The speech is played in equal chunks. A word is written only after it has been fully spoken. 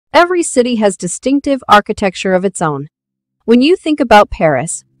Every city has distinctive architecture of its own. When you think about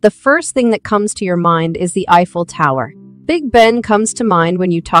Paris, the first thing that comes to your mind is the Eiffel Tower. Big Ben comes to mind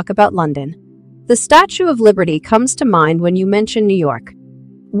when you talk about London. The Statue of Liberty comes to mind when you mention New York.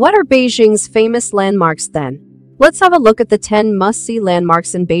 What are Beijing's famous landmarks then? Let's have a look at the 10 must-see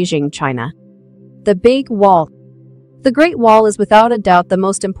landmarks in Beijing, China. The Big Wall. The Great Wall is without a doubt the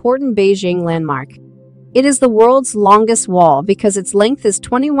most important Beijing landmark. It is the world's longest wall because its length is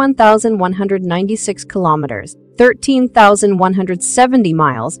 21,196 kilometers, 13,170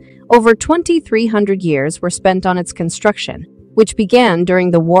 miles. Over 2,300 years were spent on its construction, which began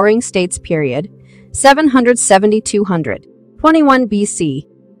during the Warring States period, 770–221 BC.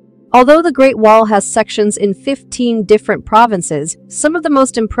 Although the Great Wall has sections in 15 different provinces, some of the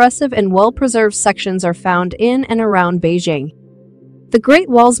most impressive and well-preserved sections are found in and around Beijing. The Great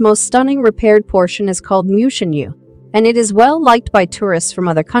Wall's most stunning repaired portion is called Mutianyu, and it is well liked by tourists from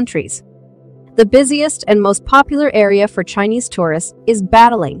other countries. The busiest and most popular area for Chinese tourists is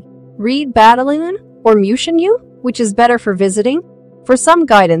Badaling. Read Badaling or Mutianyu, which is better for visiting, for some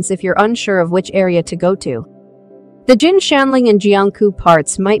guidance if you're unsure of which area to go to. The Jinshanling and Jiangku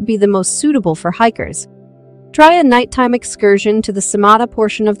parts might be the most suitable for hikers. Try a nighttime excursion to the Simatai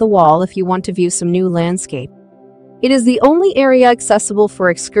portion of the wall if you want to view some new landscape. It is the only area accessible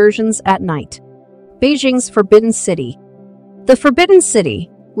for excursions at night. Beijing's Forbidden City. The Forbidden City,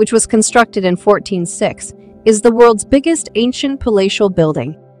 which was constructed in 1406, is the world's biggest ancient palatial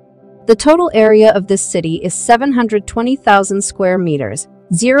building. The total area of this city is 720,000 square meters,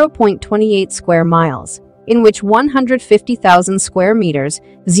 0.28 square miles, in which 150,000 square meters,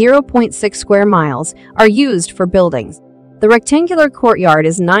 0.6 square miles, are used for buildings. The rectangular courtyard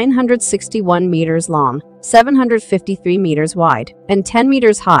is 961 meters long, 753 meters wide, and 10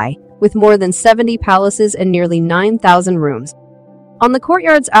 meters high, with more than 70 palaces and nearly 9,000 rooms. On the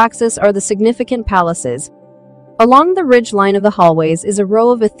courtyard's axis are the significant palaces. Along the ridge line of the hallways is a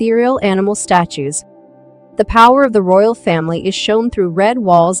row of ethereal animal statues. The power of the royal family is shown through red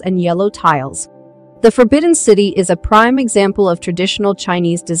walls and yellow tiles. The Forbidden City is a prime example of traditional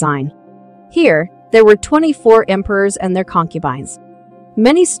Chinese design. Here, there were 24 emperors and their concubines.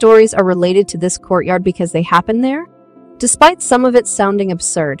 Many stories are related to this courtyard because they happened there. Despite some of it sounding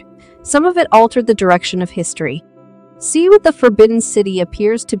absurd, some of it altered the direction of history. See what the Forbidden City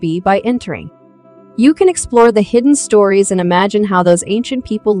appears to be by entering. You can explore the hidden stories and imagine how those ancient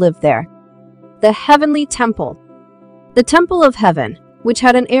people lived there. The Heavenly Temple. The Temple of Heaven, which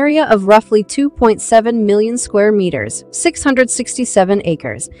had an area of roughly 2.7 million square meters, 667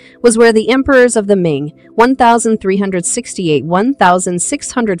 acres, was where the emperors of the Ming,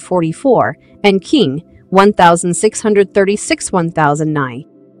 1368–1644, and Qing,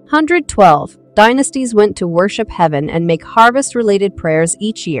 1636–1912 dynasties went to worship heaven and make harvest-related prayers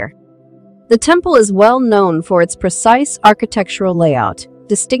each year. The temple is well known for its precise architectural layout,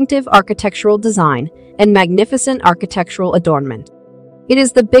 distinctive architectural design, and magnificent architectural adornment. It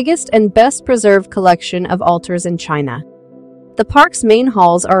is the biggest and best-preserved collection of altars in China. The park's main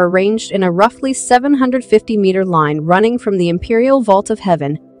halls are arranged in a roughly 750-meter line running from the imperial vault of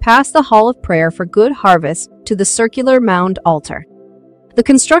heaven, past the Hall of Prayer for Good Harvest, to the circular mound altar. The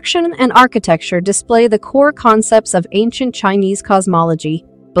construction and architecture display the core concepts of ancient Chinese cosmology,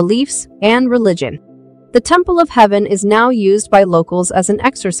 beliefs, and religion. The Temple of Heaven is now used by locals as an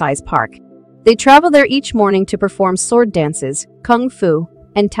exercise park. They travel there each morning to perform sword dances, kung fu,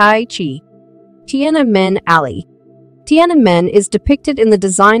 and tai chi. Tiananmen Alley. Tiananmen is depicted in the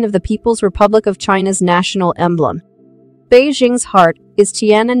design of the People's Republic of China's national emblem. Beijing's heart is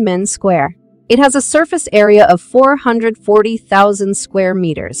Tiananmen Square. It has a surface area of 440,000 square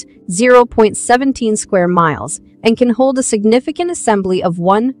meters, 0.17 square miles, and can hold a significant assembly of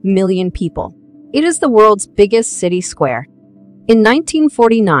 1 million people. It is the world's biggest city square. In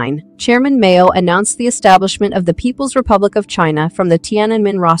 1949, Chairman Mao announced the establishment of the People's Republic of China from the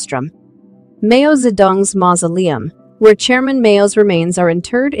Tiananmen rostrum. Mao Zedong's mausoleum, where Chairman Mao's remains are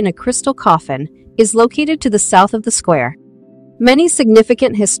interred in a crystal coffin, is located to the south of the square. Many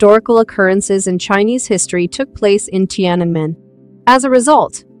significant historical occurrences in Chinese history took place in Tiananmen. As a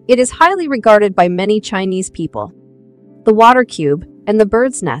result, it is highly regarded by many Chinese people. The Water Cube and the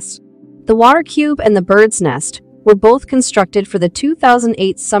Bird's Nest. The Water Cube and the Bird's Nest were both constructed for the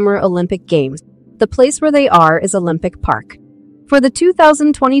 2008 Summer Olympic Games. The place where they are is Olympic Park. For the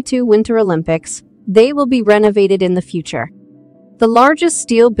 2022 Winter Olympics, they will be renovated in the future. The largest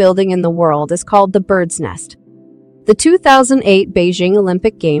steel building in the world is called the Bird's Nest. The 2008 Beijing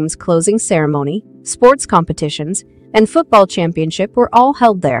Olympic Games closing ceremony, sports competitions, and football championship were all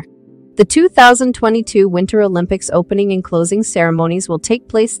held there. The The 2022 Winter Olympics opening and closing ceremonies will take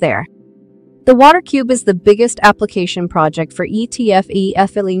place there. The water cube is the biggest application project for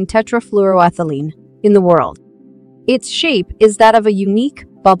ethylene tetrafluoroethylene in the world. Its shape is that of a unique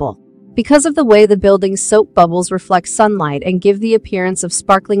bubble. Because of the way the building's soap bubbles reflect sunlight and give the appearance of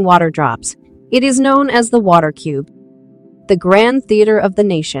sparkling water drops, it is known as the water cube. The Grand Theater of the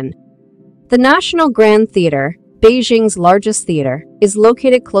Nation. The National Grand Theater, Beijing's largest theater, is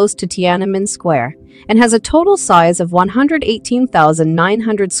located close to Tiananmen Square and has a total size of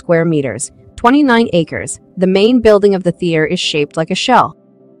 118,900 square meters, 29 acres. The main building of the theater is shaped like a shell.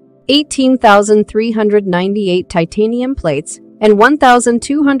 18,398 titanium plates and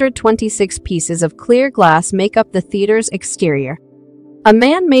 1,226 pieces of clear glass make up the theater's exterior. A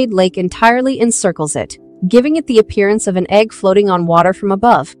man-made lake entirely encircles it, giving it the appearance of an egg floating on water from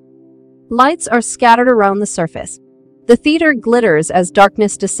above. Lights are scattered around the surface. The theater glitters as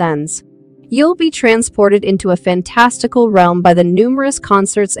darkness descends. You'll be transported into a fantastical realm by the numerous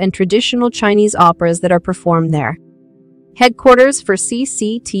concerts and traditional Chinese operas that are performed there. Headquarters for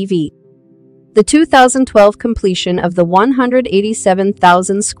CCTV. The 2012 completion of the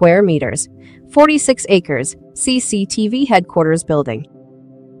 187,000 square meters, 46 acres, CCTV headquarters building.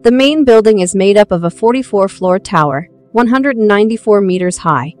 The main building is made up of a 44-floor tower, 194 meters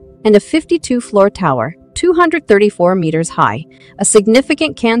high, and a 52-floor tower, 234 meters high. A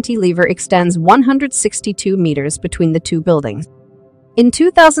significant cantilever extends 162 meters between the two buildings. In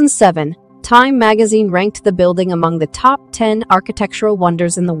 2007, Time magazine ranked the building among the top 10 architectural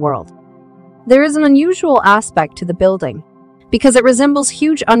wonders in the world. There is an unusual aspect to the building. Because it resembles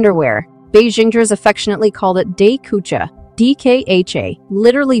huge underwear, Beijingers affectionately called it Daikucha, DKHA,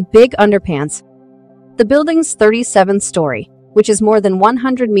 literally big underpants. The building's 37th story, which is more than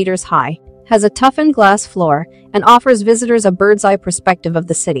 100 meters high, has a toughened glass floor and offers visitors a bird's-eye perspective of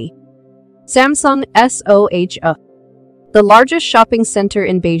the city. Samsung SOHO. The largest shopping center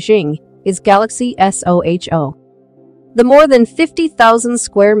in Beijing is Galaxy SOHO. The more than 50,000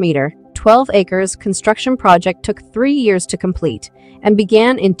 square meter, 12 acres construction project took 3 years to complete and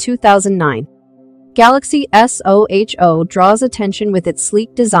began in 2009. Galaxy SOHO draws attention with its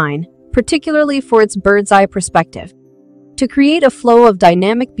sleek design, particularly for its bird's-eye perspective. To create a flow of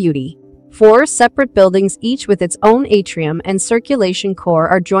dynamic beauty, 4 separate buildings, each with its own atrium and circulation core,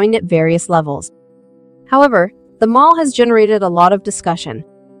 are joined at various levels. However, the mall has generated a lot of discussion.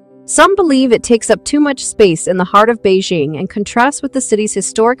 Some believe it takes up too much space in the heart of Beijing and contrasts with the city's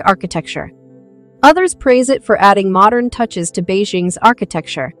historic architecture. Others praise it for adding modern touches to Beijing's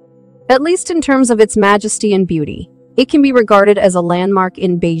architecture. At least in terms of its majesty and beauty, it can be regarded as a landmark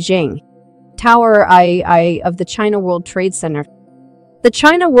in Beijing. Tower II of the China World Trade Center. The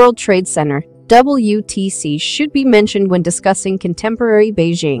China World Trade Center, WTC, should be mentioned when discussing contemporary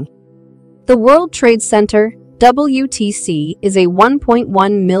Beijing. The World Trade Center, WTC, is a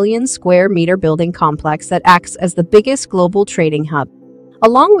 1.1 million square meter building complex that acts as the biggest global trading hub.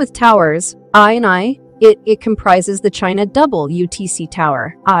 Along with towers, it comprises the China WTC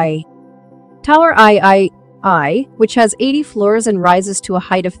Tower, Tower II, which has 80 floors and rises to a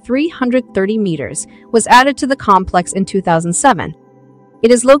height of 330 meters, was added to the complex in 2007.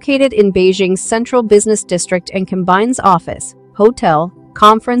 It is located in Beijing's central business district and combines office, hotel,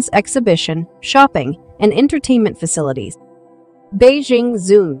 conference, exhibition, shopping, and entertainment facilities. Beijing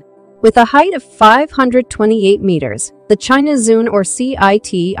Zun. With a height of 528 meters, the China Zun or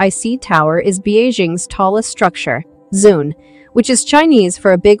CITIC Tower is Beijing's tallest structure, Zun, which is Chinese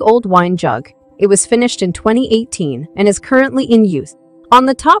for a big old wine jug. It was finished in 2018 and is currently in use. On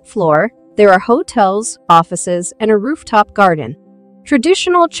the top floor, there are hotels, offices, and a rooftop garden.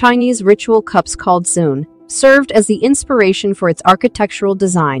 Traditional Chinese ritual cups called Zun served as the inspiration for its architectural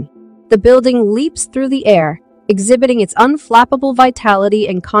design. The building leaps through the air, exhibiting its unflappable vitality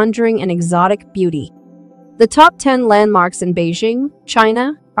and conjuring an exotic beauty. The top 10 landmarks in Beijing,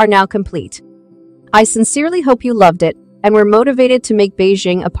 China, are now complete. I sincerely hope you loved it and were motivated to make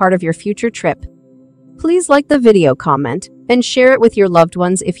Beijing a part of your future trip. Please like the video, comment, and share it with your loved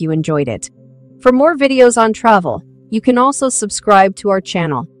ones if you enjoyed it. For more videos on travel, you can also subscribe to our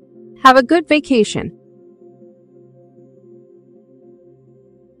channel. Have a good vacation.